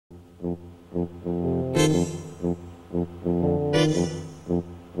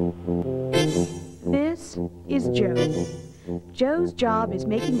Joe's job is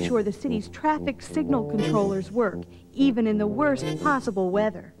making sure the city's traffic signal controllers work, even in the worst possible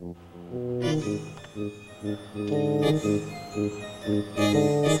weather.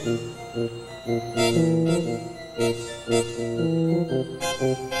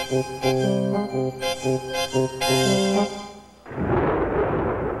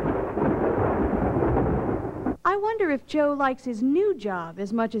 I wonder if Joe likes his new job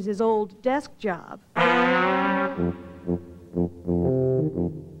as much as his old desk job.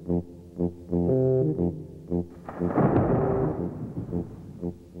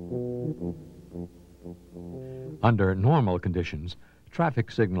 Under normal conditions,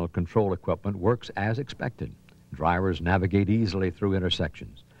 traffic signal control equipment works as expected. Drivers navigate easily through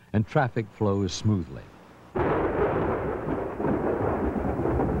intersections, and traffic flows smoothly.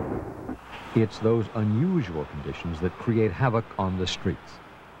 It's those unusual conditions that create havoc on the streets.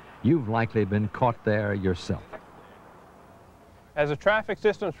 You've likely been caught there yourself. As a traffic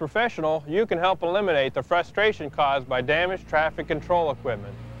systems professional, you can help eliminate the frustration caused by damaged traffic control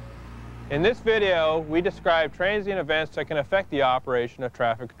equipment. In this video, we describe transient events that can affect the operation of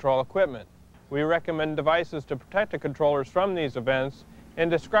traffic control equipment. We recommend devices to protect the controllers from these events and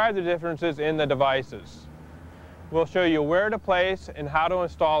describe the differences in the devices. We'll show you where to place and how to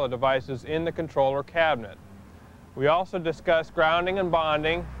install the devices in the controller cabinet. We also discuss grounding and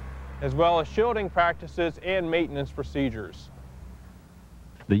bonding, as well as shielding practices and maintenance procedures.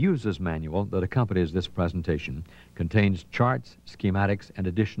 The user's manual that accompanies this presentation contains charts, schematics, and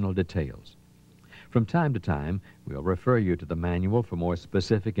additional details. From time to time, we'll refer you to the manual for more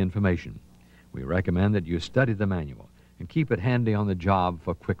specific information. We recommend that you study the manual and keep it handy on the job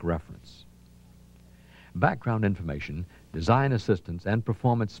for quick reference. Background information, design assistance, and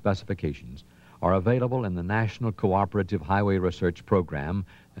performance specifications are available in the National Cooperative Highway Research Program,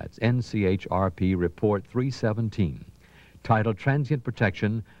 that's NCHRP Report 317, titled Transient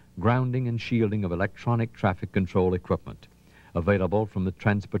Protection, Grounding and Shielding of Electronic Traffic Control Equipment, available from the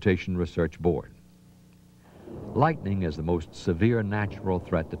Transportation Research Board. Lightning is the most severe natural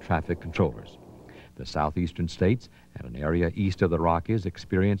threat to traffic controllers. The southeastern states and an area east of the Rockies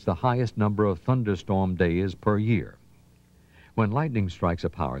experience the highest number of thunderstorm days per year. When lightning strikes a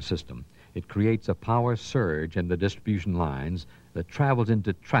power system, it creates a power surge in the distribution lines that travels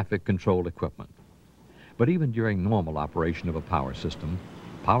into traffic control equipment. But even during normal operation of a power system,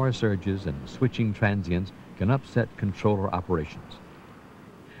 power surges and switching transients can upset controller operations.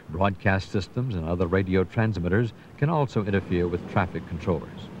 Broadcast systems and other radio transmitters can also interfere with traffic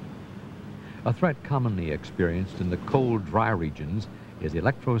controllers. A threat commonly experienced in the cold, dry regions is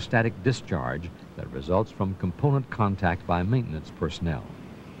electrostatic discharge that results from component contact by maintenance personnel.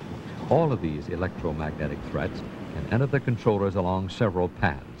 All of these electromagnetic threats can enter the controllers along several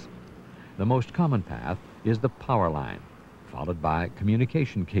paths. The most common path is the power line, followed by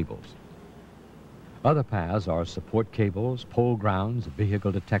communication cables. Other paths are support cables, pole grounds,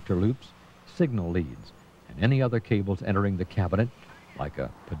 vehicle detector loops, signal leads, and any other cables entering the cabinet, like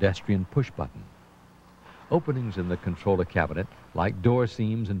a pedestrian push button. Openings in the controller cabinet, like door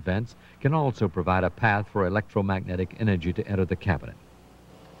seams and vents, can also provide a path for electromagnetic energy to enter the cabinet.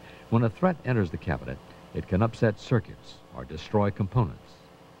 When a threat enters the cabinet, it can upset circuits or destroy components.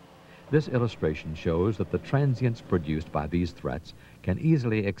 This illustration shows that the transients produced by these threats can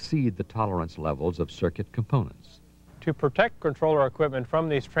easily exceed the tolerance levels of circuit components. To protect controller equipment from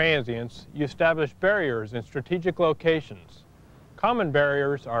these transients, you establish barriers in strategic locations. Common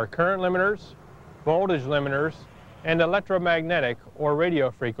barriers are current limiters, voltage limiters, and electromagnetic or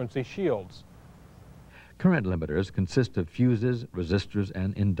radio frequency shields. Current limiters consist of fuses, resistors,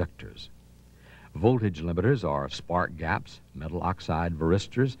 and inductors. Voltage limiters are spark gaps, metal oxide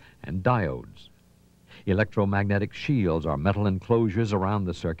varistors, and diodes. Electromagnetic shields are metal enclosures around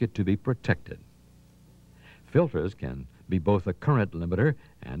the circuit to be protected. Filters can be both a current limiter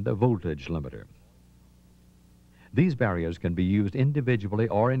and a voltage limiter. These barriers can be used individually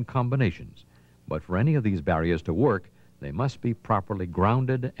or in combinations, but for any of these barriers to work, they must be properly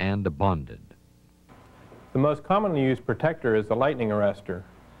grounded and bonded. The most commonly used protector is the lightning arrestor.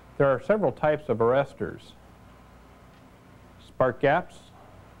 There are several types of arrestors: spark gaps,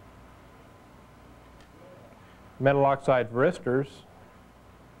 metal oxide varistors,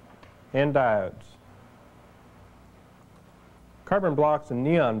 and diodes. Carbon blocks and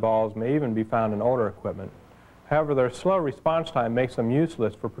neon balls may even be found in older equipment. However, their slow response time makes them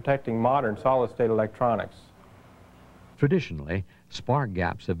useless for protecting modern solid-state electronics. Traditionally, spark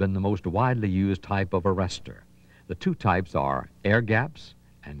gaps have been the most widely used type of arrestor. The two types are air gaps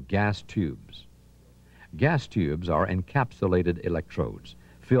and gas tubes. Gas tubes are encapsulated electrodes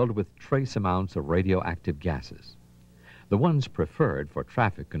filled with trace amounts of radioactive gases. The ones preferred for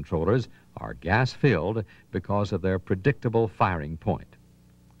traffic controllers are gas-filled because of their predictable firing point.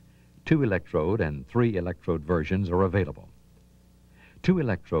 2-electrode and 3-electrode versions are available.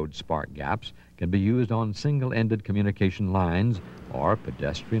 2-electrode spark gaps can be used on single-ended communication lines or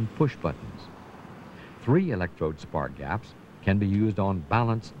pedestrian push buttons. 3-electrode spark gaps can be used on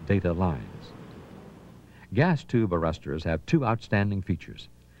balanced data lines. Gas tube arresters have two outstanding features.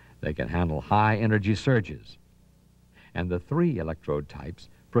 They can handle high-energy surges, and the 3-electrode types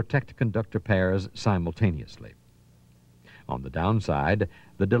protect conductor pairs simultaneously. On the downside,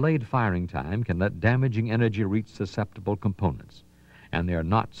 the delayed firing time can let damaging energy reach susceptible components, and they are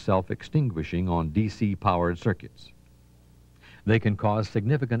not self-extinguishing on DC-powered circuits. They can cause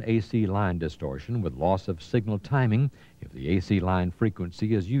significant AC line distortion with loss of signal timing if the AC line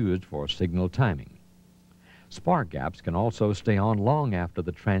frequency is used for signal timing. Spark gaps can also stay on long after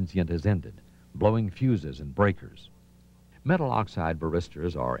the transient has ended, blowing fuses and breakers. Metal oxide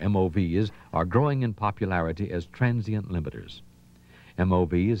varistors, or MOVs, are growing in popularity as transient limiters.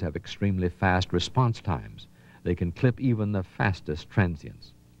 MOVs have extremely fast response times. They can clip even the fastest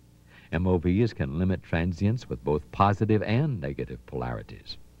transients. MOVs can limit transients with both positive and negative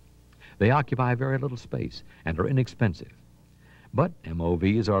polarities. They occupy very little space and are inexpensive. But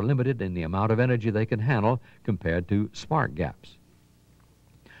MOVs are limited in the amount of energy they can handle compared to spark gaps.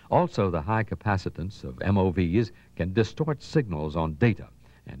 Also, the high capacitance of MOVs can distort signals on data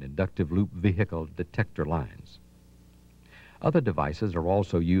and inductive loop vehicle detector lines. Other devices are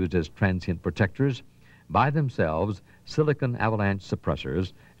also used as transient protectors. By themselves, silicon avalanche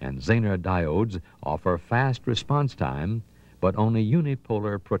suppressors and Zener diodes offer fast response time, but only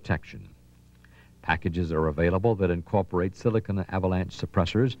unipolar protection. Packages are available that incorporate silicon avalanche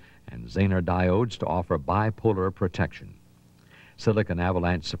suppressors and Zener diodes to offer bipolar protection. Silicon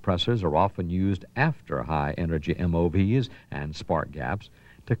avalanche suppressors are often used after high-energy MOVs and spark gaps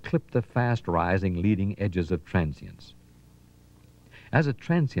to clip the fast-rising leading edges of transients. As a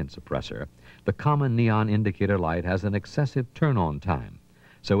transient suppressor, the common neon indicator light has an excessive turn-on time,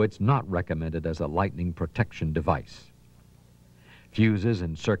 so it's not recommended as a lightning protection device. Fuses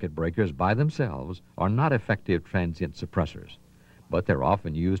and circuit breakers by themselves are not effective transient suppressors, but they're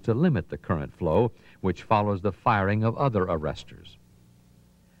often used to limit the current flow, which follows the firing of other arresters.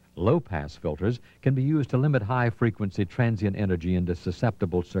 Low-pass filters can be used to limit high-frequency transient energy into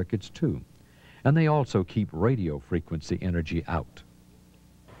susceptible circuits, too, and they also keep radio frequency energy out.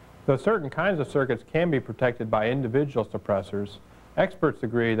 Though certain kinds of circuits can be protected by individual suppressors, experts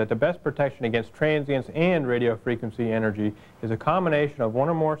agree that the best protection against transients and radio frequency energy is a combination of one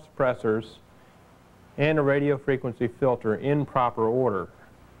or more suppressors and a radio frequency filter in proper order.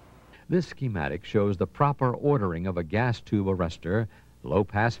 This schematic shows the proper ordering of a gas tube arrestor,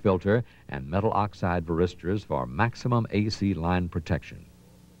 low-pass filter, and metal oxide varistors for maximum AC line protection.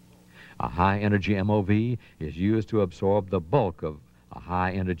 A high-energy MOV is used to absorb the bulk of a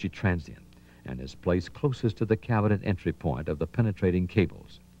high-energy transient and is placed closest to the cabinet entry point of the penetrating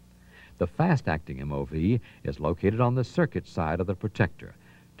cables. The fast-acting MOV is located on the circuit side of the protector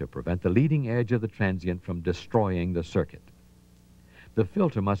to prevent the leading edge of the transient from destroying the circuit. The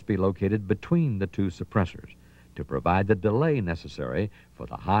filter must be located between the two suppressors to provide the delay necessary for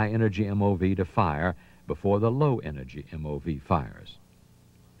the high-energy MOV to fire before the low-energy MOV fires.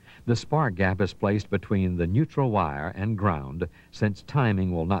 The spark gap is placed between the neutral wire and ground since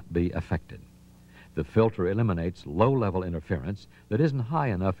timing will not be affected. The filter eliminates low-level interference that isn't high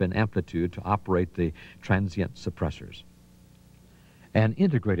enough in amplitude to operate the transient suppressors. An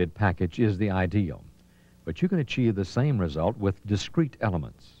integrated package is the ideal, but you can achieve the same result with discrete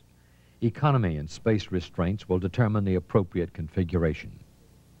elements. Economy and space restraints will determine the appropriate configuration.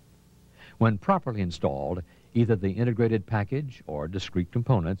 When properly installed, either the integrated package or discrete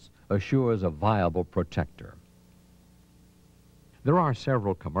components assures a viable protector. There are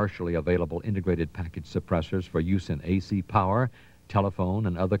several commercially available integrated package suppressors for use in AC power, telephone,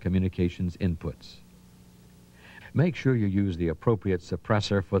 and other communications inputs. Make sure you use the appropriate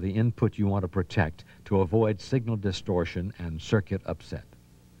suppressor for the input you want to protect to avoid signal distortion and circuit upset.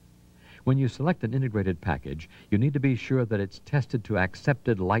 When you select an integrated package, you need to be sure that it's tested to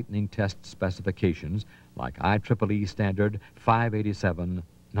accepted lightning test specifications like IEEE Standard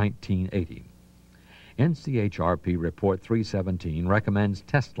 587-1980. NCHRP Report 317 recommends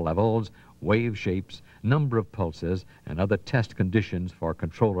test levels, wave shapes, number of pulses, and other test conditions for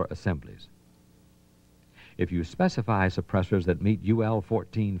controller assemblies. If you specify suppressors that meet UL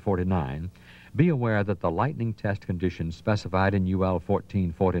 1449, be aware that the lightning test conditions specified in UL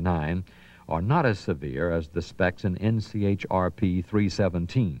 1449 are not as severe as the specs in NCHRP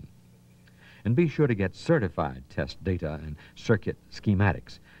 317. And be sure to get certified test data and circuit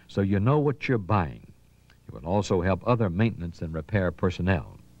schematics so you know what you're buying. It will also help other maintenance and repair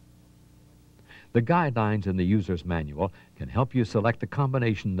personnel. The guidelines in the user's manual can help you select the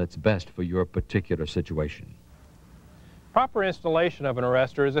combination that's best for your particular situation. Proper installation of an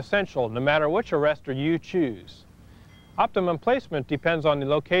arrestor is essential no matter which arrestor you choose. Optimum placement depends on the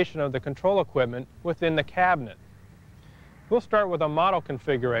location of the control equipment within the cabinet. We'll start with a model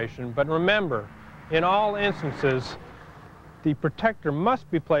configuration, but remember, in all instances, the protector must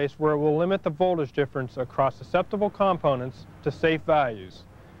be placed where it will limit the voltage difference across susceptible components to safe values.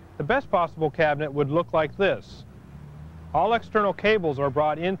 The best possible cabinet would look like this. All external cables are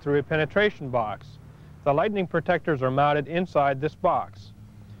brought in through a penetration box. The lightning protectors are mounted inside this box.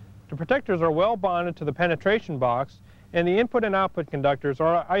 The protectors are well bonded to the penetration box, and the input and output conductors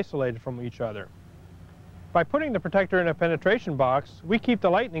are isolated from each other. By putting the protector in a penetration box, we keep the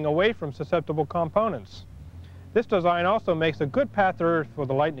lightning away from susceptible components. This design also makes a good path to earth for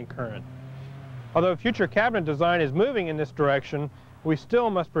the lightning current. Although future cabinet design is moving in this direction, we still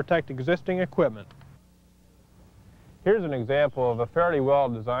must protect existing equipment. Here's an example of a fairly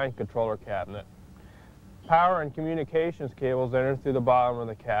well-designed controller cabinet. Power and communications cables enter through the bottom of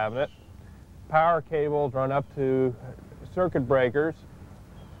the cabinet. Power cables run up to circuit breakers.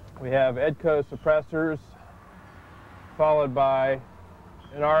 We have EDCO suppressors, followed by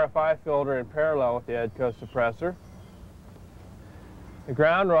an RFI filter in parallel with the EDCO suppressor. The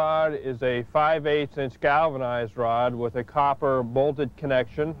ground rod is a 5/8" galvanized rod with a copper bolted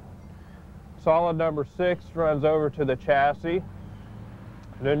connection. Solid number 6 runs over to the chassis.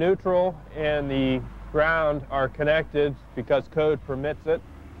 The neutral and the ground are connected because code permits it.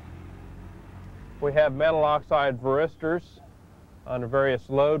 We have metal oxide varistors on the various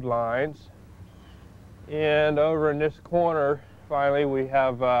load lines. And over in this corner, finally, we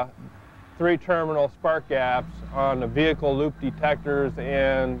have 3-terminal spark gaps on the vehicle loop detectors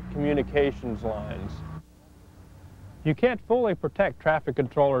and communications lines. You can't fully protect traffic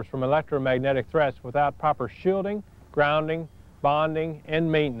controllers from electromagnetic threats without proper shielding, grounding, bonding,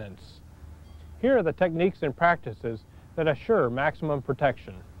 and maintenance. Here are the techniques and practices that assure maximum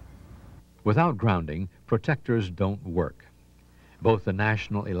protection. Without grounding, protectors don't work. Both the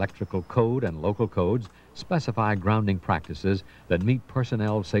National Electrical Code and local codes specify grounding practices that meet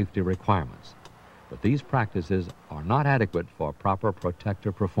personnel safety requirements, but these practices are not adequate for proper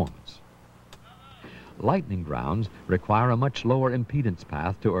protector performance. Lightning grounds require a much lower impedance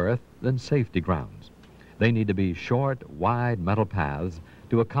path to earth than safety grounds. They need to be short, wide metal paths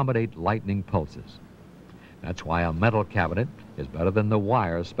to accommodate lightning pulses. That's why a metal cabinet is better than the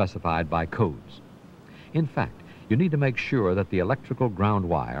wires specified by codes. In fact, you need to make sure that the electrical ground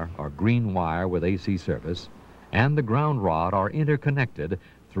wire, or green wire with AC service, and the ground rod are interconnected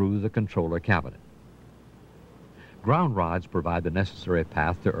through the controller cabinet. Ground rods provide the necessary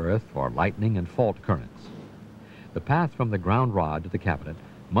path to earth for lightning and fault currents. The path from the ground rod to the cabinet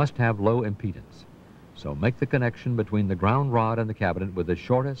must have low impedance, so make the connection between the ground rod and the cabinet with the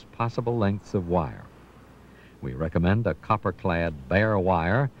shortest possible lengths of wire. We recommend a copper-clad bare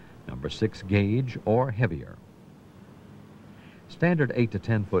wire, number 6 gauge or heavier. Standard 8 to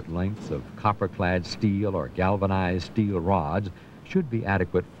 10 foot lengths of copper-clad steel or galvanized steel rods should be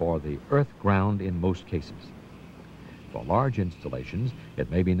adequate for the earth ground in most cases. For large installations,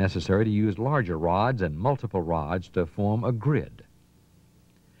 it may be necessary to use larger rods and multiple rods to form a grid.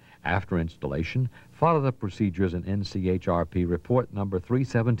 After installation, follow the procedures in NCHRP Report number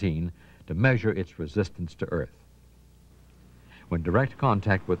 317 to measure its resistance to earth. When direct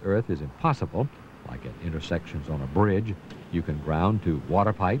contact with earth is impossible, like at intersections on a bridge, you can ground to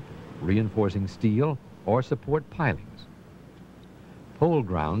water pipe, reinforcing steel, or support pilings. Pole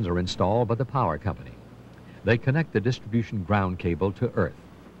grounds are installed by the power company. They connect the distribution ground cable to earth.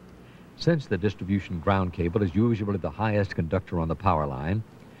 Since the distribution ground cable is usually the highest conductor on the power line,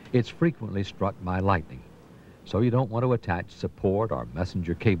 it's frequently struck by lightning, so you don't want to attach support or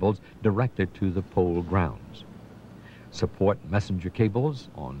messenger cables directed to the pole grounds. Support messenger cables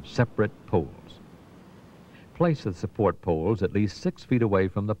on separate poles. Place the support poles at least 6 feet away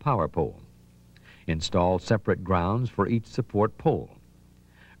from the power pole. Install separate grounds for each support pole.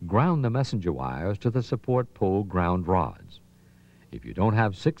 Ground the messenger wires to the support pole ground rods. If you don't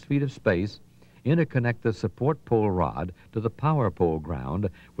have 6 feet of space, interconnect the support pole rod to the power pole ground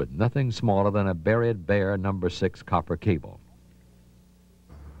with nothing smaller than a buried bare number 6 copper cable.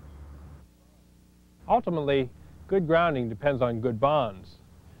 Ultimately, good grounding depends on good bonds.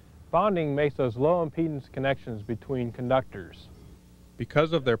 Bonding makes those low impedance connections between conductors.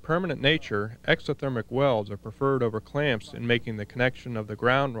 Because of their permanent nature, exothermic welds are preferred over clamps in making the connection of the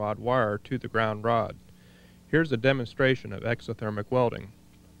ground rod wire to the ground rod. Here's a demonstration of exothermic welding.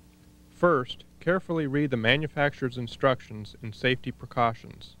 First, carefully read the manufacturer's instructions and safety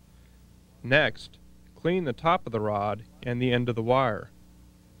precautions. Next, clean the top of the rod and the end of the wire.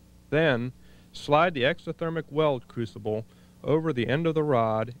 Then, slide the exothermic weld crucible over the end of the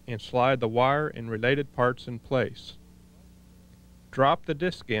rod and slide the wire and related parts in place. Drop the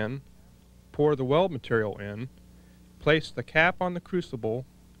disc in, pour the weld material in, place the cap on the crucible,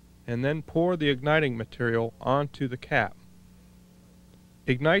 and then pour the igniting material onto the cap.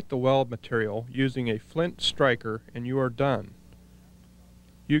 Ignite the weld material using a flint striker and you are done.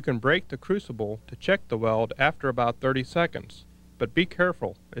 You can break the crucible to check the weld after about 30 seconds, but be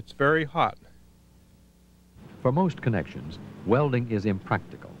careful, it's very hot. For most connections, welding is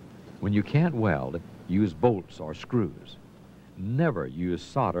impractical. When you can't weld, use bolts or screws. Never use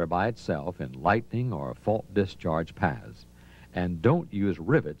solder by itself in lightning or fault discharge paths. And don't use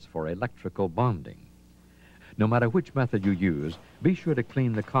rivets for electrical bonding. No matter which method you use, be sure to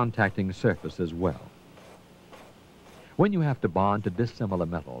clean the contacting surface as well. When you have to bond to dissimilar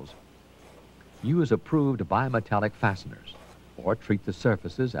metals, use approved bimetallic fasteners or treat the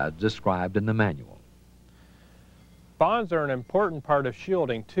surfaces as described in the manual. Bonds are an important part of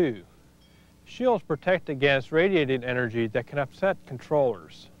shielding too. Shields protect against radiated energy that can upset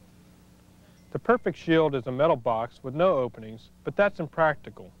controllers. The perfect shield is a metal box with no openings, but that's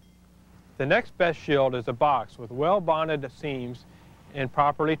impractical. The next best shield is a box with well-bonded seams and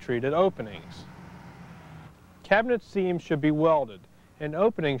properly treated openings. Cabinet seams should be welded, and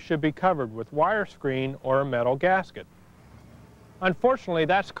openings should be covered with wire screen or a metal gasket. Unfortunately,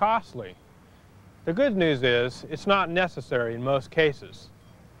 that's costly. The good news is it's not necessary in most cases.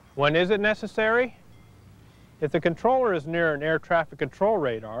 When is it necessary? If the controller is near an air traffic control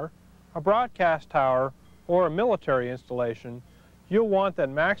radar, a broadcast tower, or a military installation, you'll want that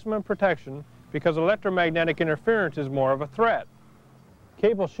maximum protection because electromagnetic interference is more of a threat.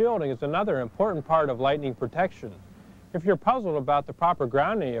 Cable shielding is another important part of lightning protection. If you're puzzled about the proper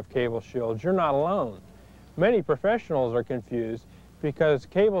grounding of cable shields, you're not alone. Many professionals are confused because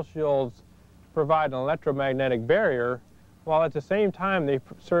cable shields provide an electromagnetic barrier while at the same time they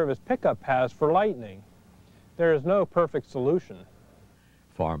serve as pickup paths for lightning. There is no perfect solution.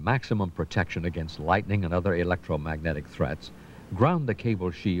 For maximum protection against lightning and other electromagnetic threats, ground the cable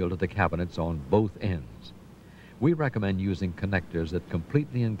shield to the cabinets on both ends. We recommend using connectors that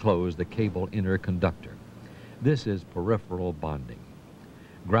completely enclose the cable inner conductor. This is peripheral bonding.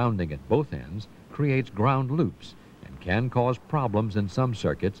 Grounding at both ends creates ground loops and can cause problems in some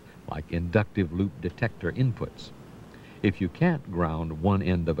circuits like inductive loop detector inputs. If you can't ground one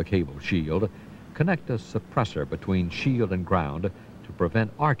end of a cable shield, connect a suppressor between shield and ground to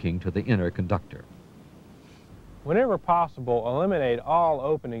prevent arcing to the inner conductor. Whenever possible, eliminate all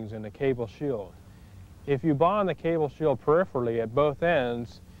openings in the cable shield. If you bond the cable shield peripherally at both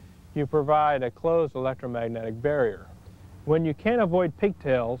ends, you provide a closed electromagnetic barrier. When you can't avoid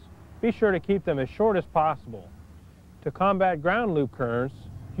pigtails, be sure to keep them as short as possible. To combat ground loop currents,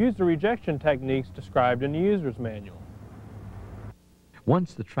 use the rejection techniques described in the user's manual.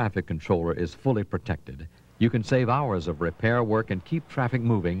 Once the traffic controller is fully protected, you can save hours of repair work and keep traffic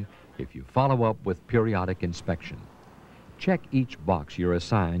moving if you follow up with periodic inspection. Check each box you're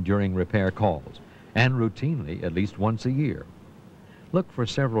assigned during repair calls and routinely at least once a year. Look for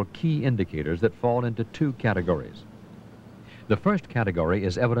several key indicators that fall into two categories. The first category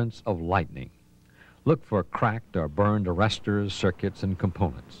is evidence of lightning. Look for cracked or burned arresters, circuits, and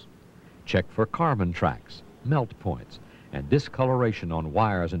components. Check for carbon tracks, melt points, and discoloration on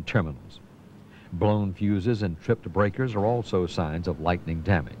wires and terminals. Blown fuses and tripped breakers are also signs of lightning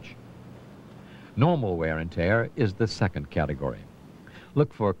damage. Normal wear and tear is the second category.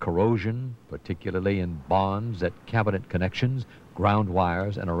 Look for corrosion, particularly in bonds at cabinet connections, ground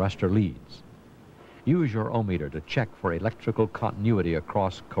wires, and arrestor leads. Use your ohmmeter to check for electrical continuity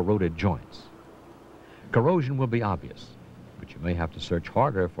across corroded joints. Corrosion will be obvious, but you may have to search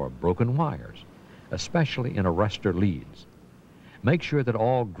harder for broken wires, especially in arrestor leads. Make sure that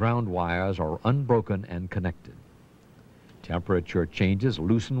all ground wires are unbroken and connected. Temperature changes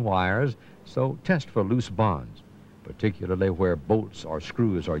loosen wires, so test for loose bonds, particularly where bolts or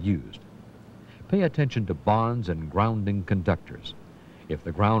screws are used. Pay attention to bonds and grounding conductors. If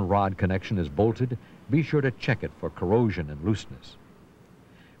the ground rod connection is bolted, be sure to check it for corrosion and looseness.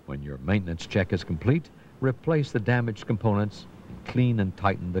 When your maintenance check is complete, replace the damaged components and clean and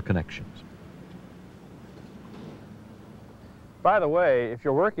tighten the connections. By the way, if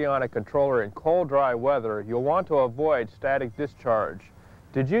you're working on a controller in cold, dry weather, you'll want to avoid static discharge.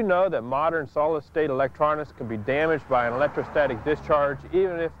 Did you know that modern solid-state electronics can be damaged by an electrostatic discharge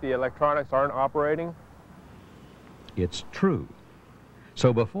even if the electronics aren't operating? It's true.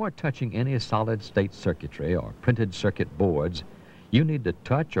 So before touching any solid-state circuitry or printed circuit boards, you need to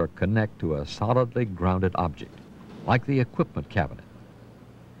touch or connect to a solidly grounded object, like the equipment cabinet.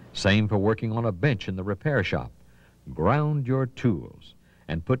 Same for working on a bench in the repair shop. Ground your tools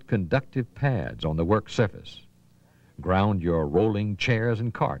and put conductive pads on the work surface. Ground your rolling chairs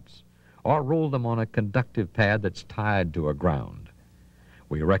and carts, or roll them on a conductive pad that's tied to a ground.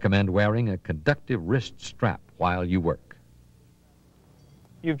 We recommend wearing a conductive wrist strap while you work.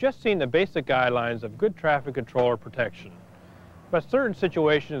 You've just seen the basic guidelines of good traffic controller protection, but certain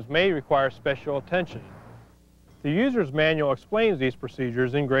situations may require special attention. The user's manual explains these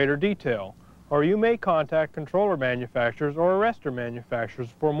procedures in greater detail, or you may contact controller manufacturers or arrestor manufacturers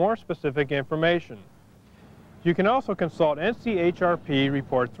for more specific information. You can also consult NCHRP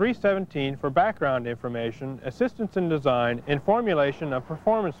Report 317 for background information, assistance in design, and formulation of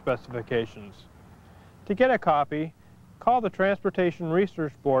performance specifications. To get a copy, call the Transportation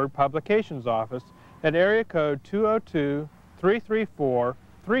Research Board Publications Office at area code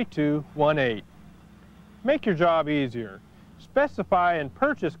 202-334-3218. Make your job easier. Specify and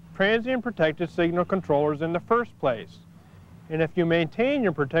purchase transient protected signal controllers in the first place. And if you maintain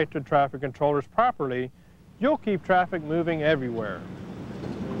your protected traffic controllers properly, you'll keep traffic moving everywhere.